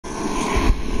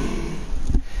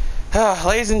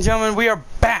Ladies and gentlemen, we are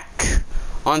back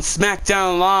on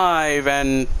SmackDown Live,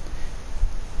 and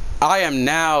I am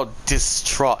now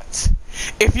distraught.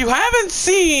 If you haven't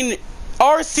seen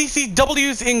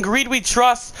RCCW's In Greed We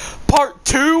Trust Part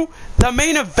 2, the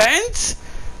main event,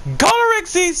 go to Rick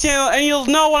C's channel and you'll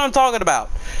know what I'm talking about.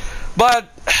 But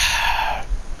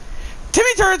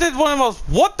Timmy Turner did one of the most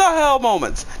what the hell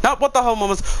moments. Not what the hell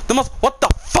moments, the most what the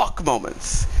fuck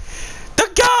moments. The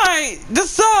guy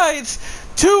decides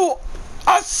to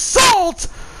assault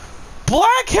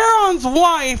Black Heron's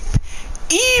wife,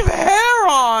 Eve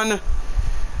Heron.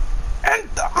 And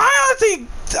I honestly,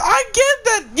 I get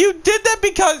that you did that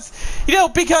because,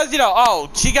 oh,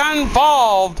 she got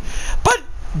involved. But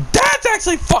that's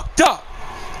actually fucked up.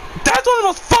 That's one of the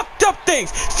most fucked up things.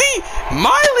 See,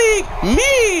 my league,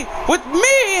 me, with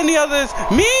me and the others,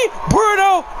 me,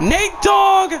 Bruno, Nate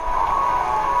Dogg,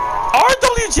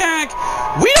 RW Jack,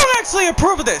 we don't actually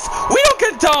approve of this. We don't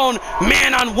condone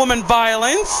man-on-woman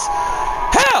violence.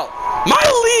 Hell, my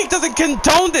league doesn't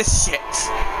condone this shit.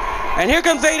 And here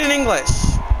comes Aiden English.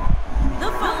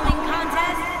 The following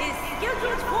contest is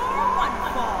scheduled for one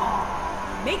fall.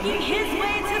 Making his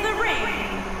way to the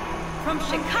ring from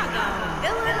Chicago,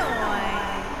 Illinois,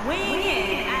 weighing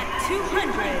in at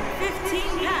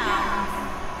 215 pounds,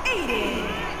 Aiden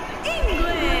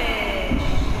English.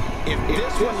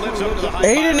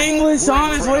 Aiden English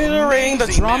on his way to the ring, the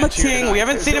Drama King. We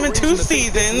haven't seen him in 2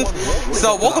 seasons,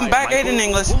 so welcome back, Aiden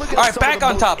English. Alright, back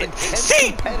on topic.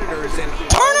 See,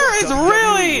 Turner is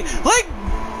really, like,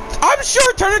 I'm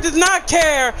sure Turner does not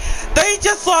care. They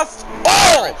just lost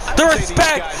all the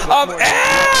respect of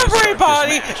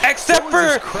everybody except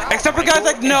for guys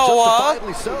like Noah,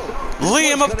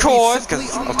 Liam, of course,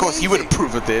 because of course he would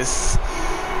approve of this.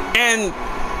 And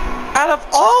out of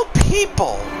all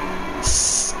people,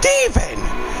 Steven,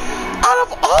 out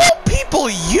of all people,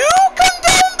 you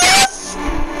condone this?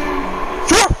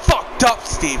 You're fucked up,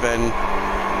 Steven.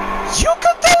 You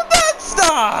condone that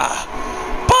stuff.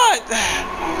 But,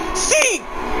 see,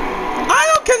 I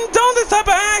don't condone this type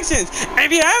of actions. And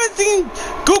if you haven't seen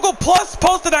Google Plus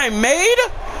post that I made,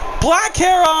 Black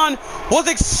Heron was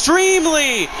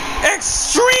extremely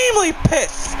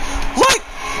pissed.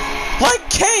 Like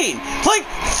Kane. Like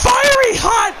fiery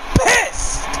hot pissed.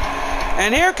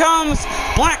 And here comes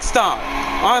Black Star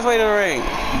on his way to the ring.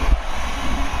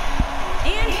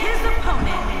 And his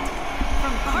opponent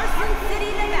from Carson City,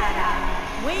 Nevada,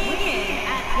 weighing in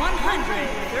at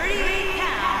 138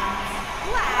 pounds,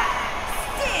 Black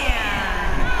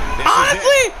Stan.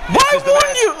 Honestly, why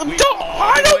wouldn't you?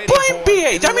 I don't blame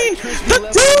BH. I mean, the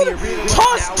dude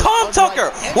tossed Tom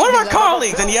Tucker, one of our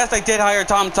colleagues, and yes, I did hire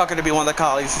Tom Tucker to be one of the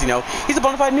colleagues. He's a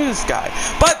bona fide news guy.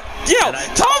 But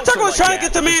Tom Tucker was trying to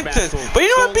get the Mantis, but you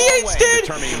know what BH did?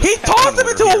 He tossed him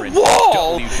into a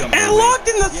wall and locked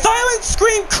in the silent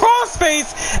scream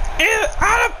crossface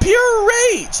out of pure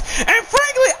rage. And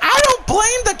frankly, I don't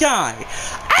blame the guy.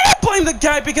 I don't blame the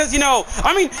guy because,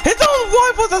 I mean, his own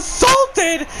wife was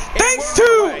assaulted thanks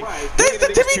to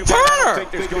Timmy Turner.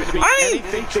 I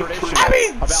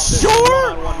mean,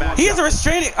 sure, he is a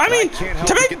restraining. I mean,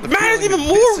 to make matters even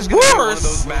more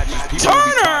worse,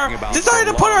 Turner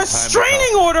decided to put a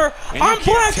restraining order on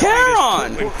Black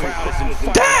Heron.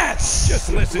 That's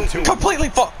completely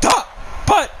fucked up.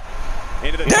 But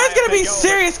there's going to be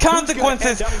serious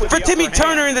consequences for Timmy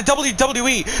Turner in the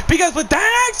WWE, because with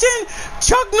that action,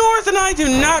 Chuck Norris and I do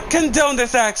not condone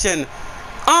this action.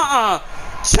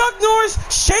 Chuck Norris,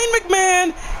 Shane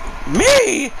McMahon,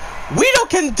 me, we don't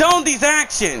condone these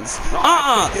actions.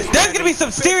 There's going to be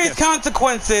some serious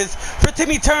consequences for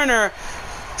Timmy Turner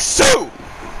soon.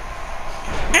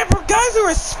 And for guys who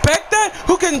respect that,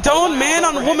 who condone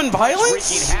man-on-woman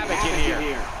violence,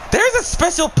 there's a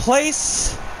special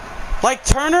place like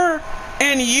Turner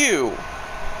and you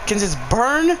can just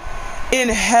burn in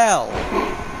hell.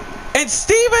 And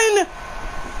Steven,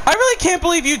 I really can't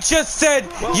believe you just said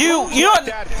no. Here's what you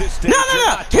actually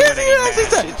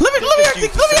said. Let me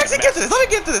actually get to this. Let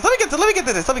me get to this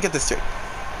straight.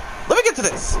 Let me get to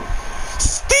this.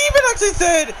 Steven actually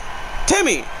said,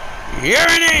 Timmy, you're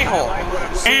an a-hole.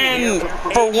 And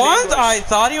for once, I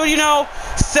thought he would,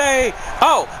 say,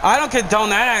 oh, I don't condone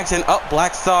that action. Oh,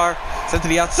 Black Star sent to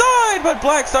the outside, but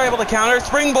Black Star able to counter,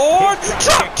 springboard,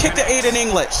 drop kick to Aiden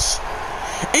English.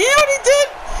 And you know what he did?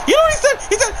 You know what he said?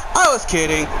 He said, I was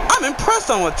kidding. I'm impressed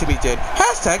on what Timmy did.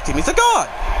 Hashtag Timmy's a god.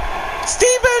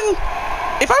 Steven,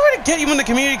 if I were to get you into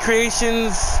community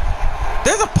creations,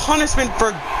 there's a punishment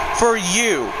for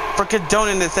you for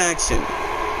condoning this action.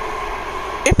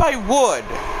 If I would.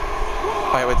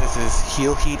 By the way, this is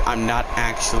heel heat. I'm not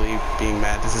actually being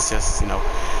mad. This is just, heel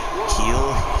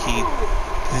heat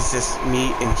This is just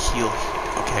me and heel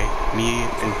heat, okay? Me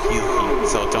and heel heat,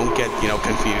 so don't get, you know,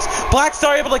 confused. Black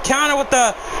Star able to counter with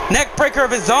the neck breaker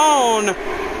of his own.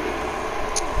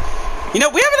 You know,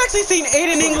 we haven't actually seen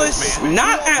Aiden English,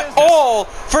 not at all,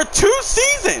 for 2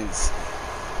 seasons.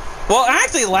 Well,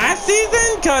 actually, last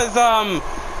season, because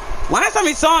last time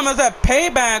we saw him was at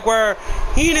Payback, where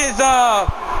he and his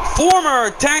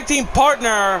former tag team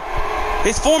partner,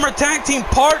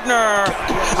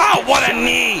 oh, what a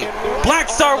knee! Black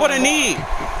Star, what a knee!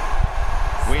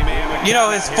 You know,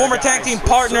 his former tag team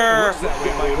partner,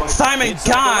 Simon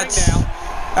Gotch,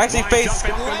 actually faced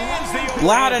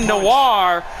Loud and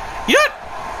Noir. You know what?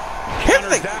 Here's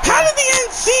the thing. How did the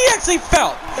NC actually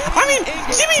felt? I mean,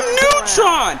 Jimmy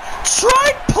Neutron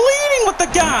tried pleading with the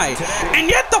guy, and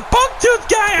yet the Bucktooth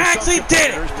guy actually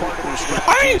did it.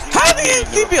 I mean, how did the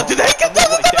NC feel? Do they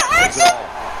condone this type of action?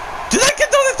 Do they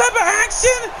condone this type of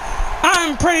action?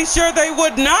 I'm pretty sure they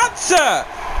would not, sir.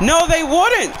 No, they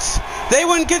wouldn't. They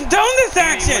wouldn't condone this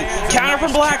action. Counter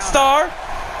from Black Star.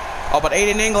 Oh, but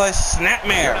Aiden English,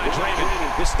 snapmare. I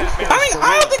mean,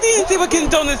 I don't think the NC would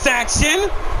condone this action.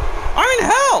 I mean,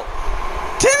 hell.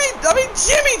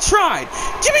 Jimmy tried.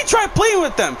 Jimmy tried pleading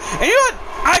with them. And you know what?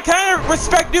 I kind of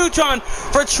respect Neutron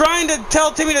for trying to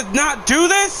tell Timmy to not do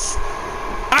this.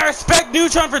 I respect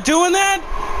Neutron for doing that.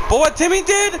 But what Timmy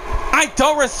did, I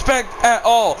don't respect at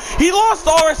all. He lost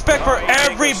all respect for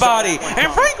everybody.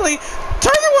 And frankly,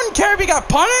 Turner wouldn't care if he got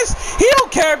punished. He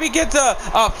don't care if he gets a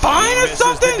fine or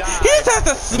something. He just has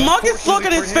the smuggest look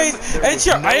on his face. And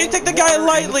sure, I didn't take the guy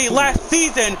lightly last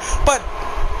season, but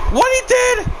what he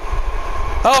did,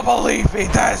 oh, believe me,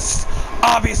 that's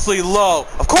obviously low.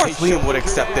 Of course Liam would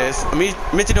accept this. I mean,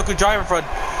 Michinoku driver from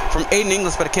Aiden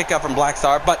English, but a kick out from Black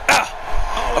Star. But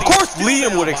of course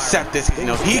Liam would accept this. You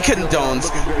know, he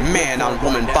condones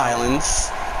man-on-woman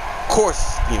violence. Of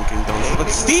course Liam condones it. But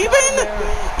Steven,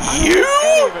 you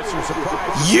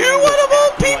out of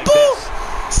all people,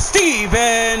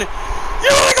 Steven, you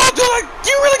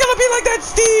really gonna be like that,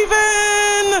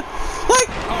 Steven? Like,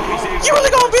 you really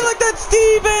gonna be like that,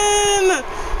 Steven?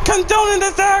 Condoning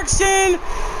this action?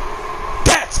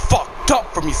 That's fucked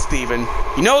up for me, Steven.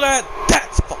 You know that?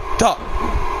 That's fucked up.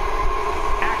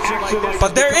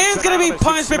 But there is gonna be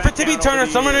punishment for Timmy Turner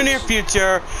somewhere in the near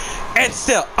future. And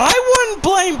still, I wouldn't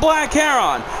blame Black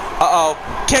Heron. Uh-oh.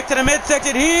 Kick to the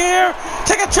midsection here.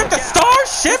 Take a trip to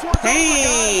Starship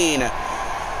Pain.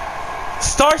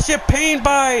 Starship Pain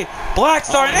by Black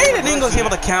Star. And Aiden English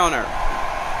able to counter.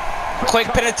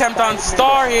 Quick pin attempt on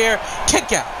Star here.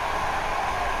 Kick out.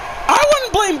 I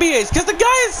wouldn't blame BH because the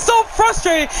guy is so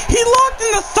frustrated. He locked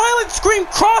in the silent scream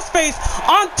crossface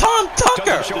on Tom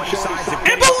Tucker.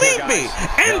 And believe me,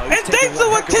 and thanks to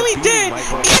what Timmy did,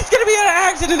 he's going to be out of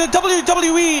action in the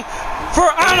WWE for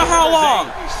I don't know how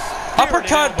long.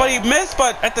 Uppercut, but he missed,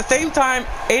 but at the same time,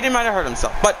 Aiden might have hurt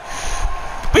himself. But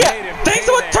yeah, thanks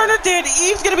to what Turner did,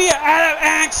 he's going to be out of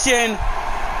action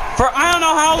for I don't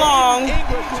know how long.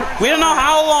 We don't know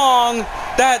how long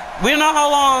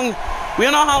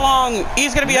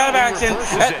he's going to be out of action.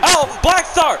 And, oh, Black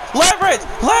Star, leverage.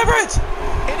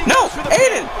 No,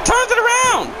 Aiden turns it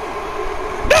around.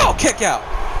 No, kick out.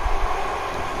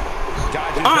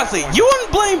 Honestly, you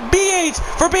wouldn't blame BH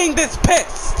for being this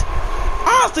pissed.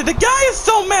 Honestly, the guy is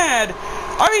so mad.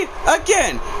 I mean,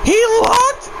 again, he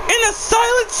locked in a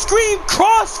silent scream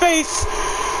crossface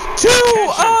to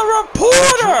a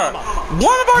reporter,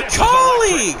 one of our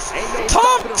colleagues,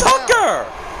 Tom Tucker.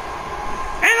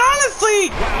 And honestly,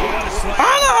 I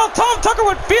don't know how Tom Tucker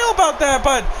would feel about that,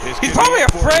 but he's probably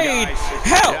afraid.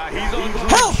 Hell,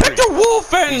 Victor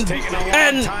Wolf and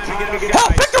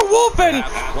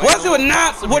Wesley would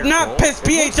not piss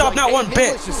PH off not one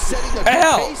bit. And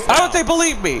hell, I would say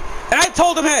believe me. And I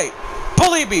told him, hey,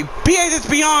 believe me, PH is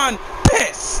beyond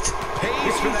pissed.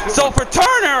 So for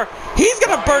Turner, he's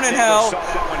gonna burn in hell.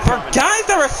 For guys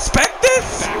that respect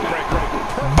this,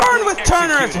 burn with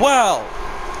Turner as well.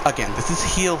 Again, this is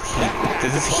heel heat.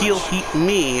 This is heel heat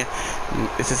me.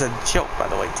 This is a joke, by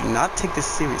the way. Do not take this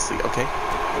seriously, okay?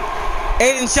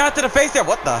 Aiden shot to the face there.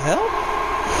 What the hell?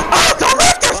 Oh,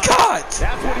 director's cut!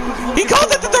 He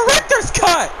calls it the director's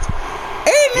cut!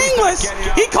 Aiden English,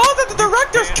 he calls it the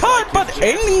director's cut, but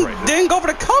Aiden didn't go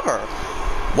for the cover.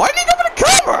 Why didn't he go for the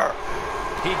cover?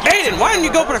 Aiden, why didn't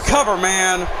you go for the cover,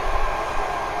 man?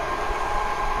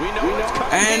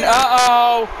 And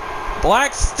uh-oh.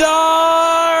 Black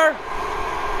Star!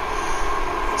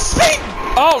 Speak!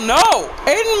 Oh no!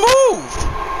 Aiden moved!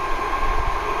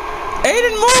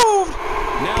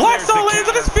 Black Star lands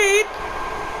on his feet! I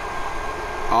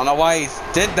don't know why he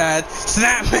did that.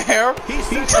 Snapmare!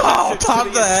 Oh, top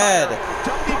of the head!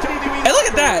 And look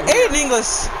at that! Aiden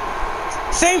English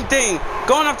Same thing,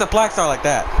 going after Black Star like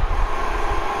that.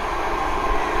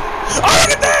 Oh,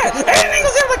 look at that! Aiden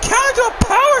English able to counter to a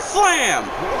power slam!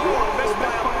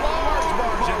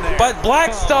 But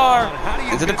Black Star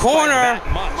into the corner.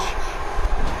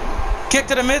 Kick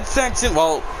to the midsection.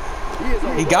 Well,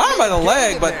 he got him by the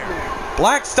leg, but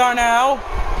Black Star now.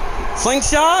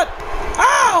 Slingshot.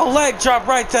 Ow! Leg drop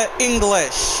right to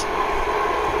English.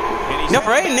 Now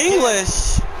for Aiden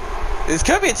English, this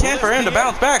could be a chance for him to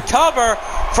bounce back. Cover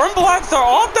from Black Star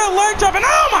off that leg drop, and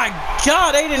oh my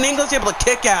God, Aiden English able to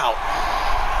kick out.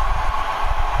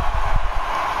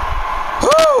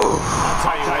 Whew.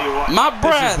 My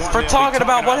breath for talking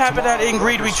about what happened at In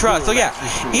Greed We Trust. So yeah,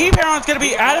 Eve Heron's gonna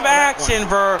be out of action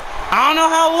for I don't know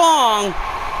how long,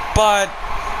 but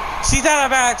she's out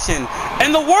of action.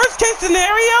 And the worst case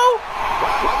scenario,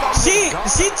 she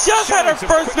just had her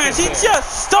first match. She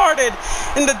just started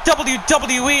in the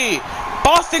WWE.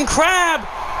 Boston Crab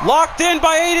locked in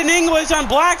by Aiden English on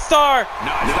Black Star,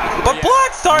 but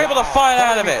Black Star able to fight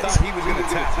out of it.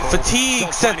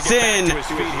 Fatigue sets in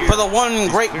for the one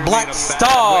great Black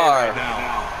Star.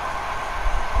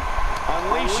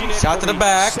 Shot to the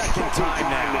back.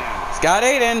 It's got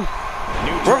Aiden.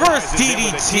 Reverse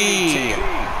DDT.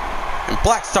 And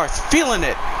Black Star's feeling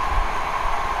it.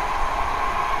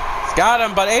 It's got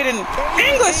him, but Aiden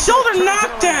English shoulder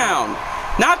knockdown.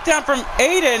 Knockdown from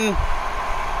Aiden.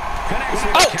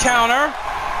 Oh, counter.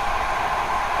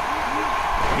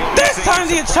 This time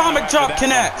the atomic drop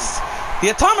connects. The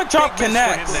atomic drop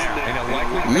connects.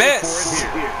 Miss.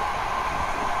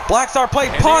 Black Star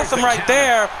played possum right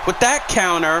there with that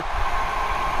counter.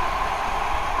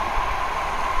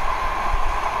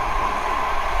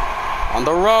 On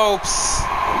the ropes.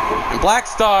 And Black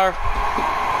Star.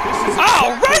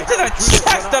 Oh, right to the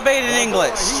chest of Aiden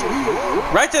English.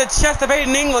 Right to the chest of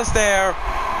Aiden English there.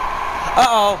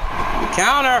 Uh-oh.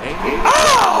 Counter.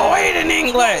 Oh, Aiden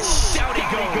English.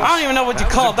 I don't even know what you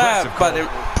call that, but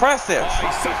impressive.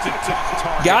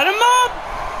 Got him up.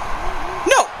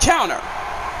 No, counter.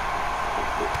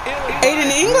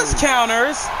 Aiden English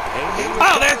counters.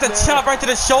 Oh, there's the chop right to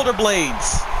the shoulder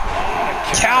blades.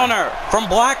 Counter from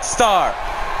Black Star.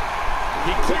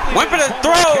 Went for the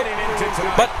throat,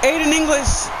 but Aiden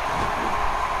English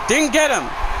didn't get him.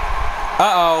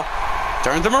 Uh-oh.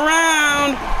 Turns him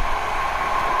around.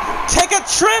 Take a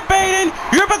trip, Aiden.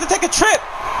 You're about to take a trip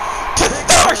to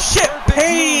Starship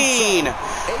Pain.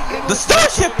 The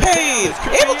Starship Pain.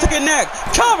 Able to connect.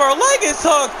 Cover. Leg is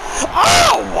hooked.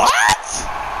 Oh, what?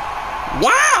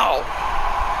 Wow.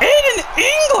 Aiden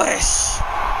English.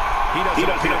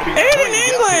 Aiden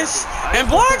English and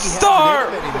Black Star.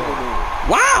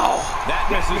 Wow.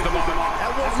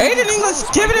 Aiden English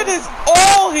giving it his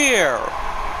all here.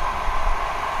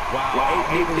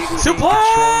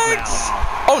 Suplex.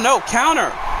 Oh no,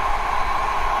 counter.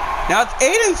 Now it's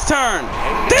Aiden's turn.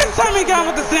 This time he got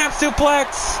with the snap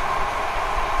suplex.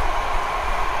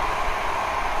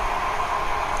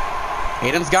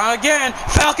 Aiden's gone again.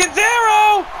 Falcon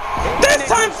Zero. This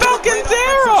time Falcon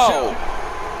Zero.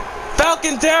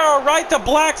 Falcon Zero right to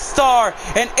Black Star.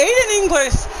 And Aiden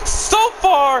English so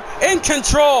far in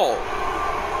control.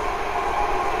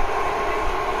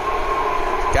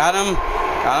 Got him.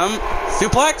 Got him.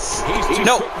 Suplex?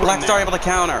 No, Black Star able to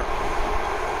counter.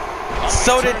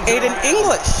 So did Aiden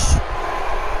English.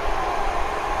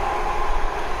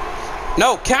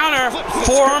 No, counter.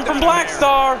 Forearm from Black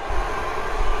Star.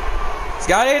 He's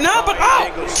got Aiden up, but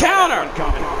oh, counter.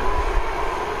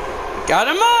 Got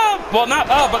him up. Well, not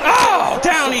up, but oh,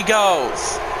 down he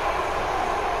goes.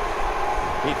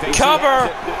 Cover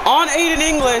on Aiden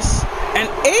English, and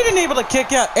Aiden able to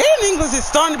kick out. Aiden English is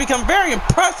starting to become very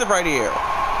impressive right here.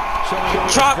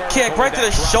 Drop kick right to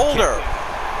the shoulder.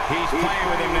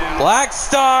 Black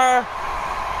Star,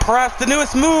 perhaps the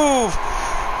newest move.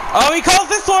 Oh, he calls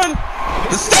this one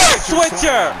the Star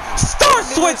Switcher. Star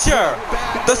Switcher.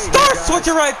 The Star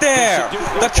Switcher right there.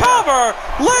 The cover,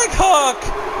 leg hook.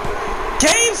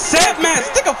 Game, set, match.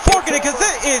 Stick a fork in it because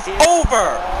it is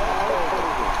over.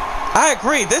 I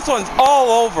agree. This one's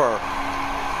all over.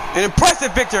 An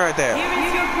impressive victory right there.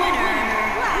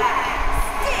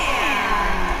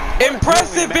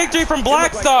 Impressive victory from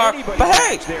Black Star, but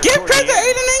hey, give credit to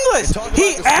Aiden English.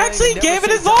 He actually gave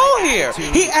it his all here.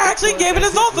 He actually gave it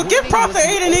his all, so give props to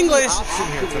Aiden English.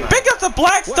 Big up to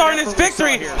Black Star in his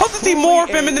victory. Hope to see more of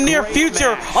him in the near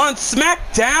future on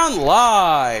SmackDown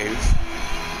Live.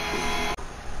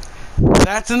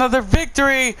 That's another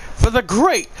victory for the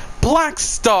great Black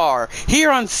Star here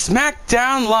on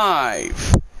SmackDown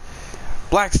Live.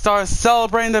 Black Star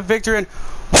celebrating the victory and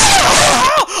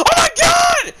oh my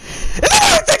God! Is that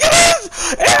what I think it is?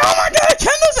 Oh my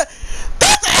God!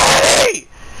 That's Eddie!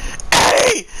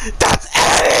 Eddie! That's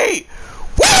Eddie!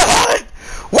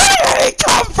 Where did he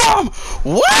come from?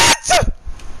 Where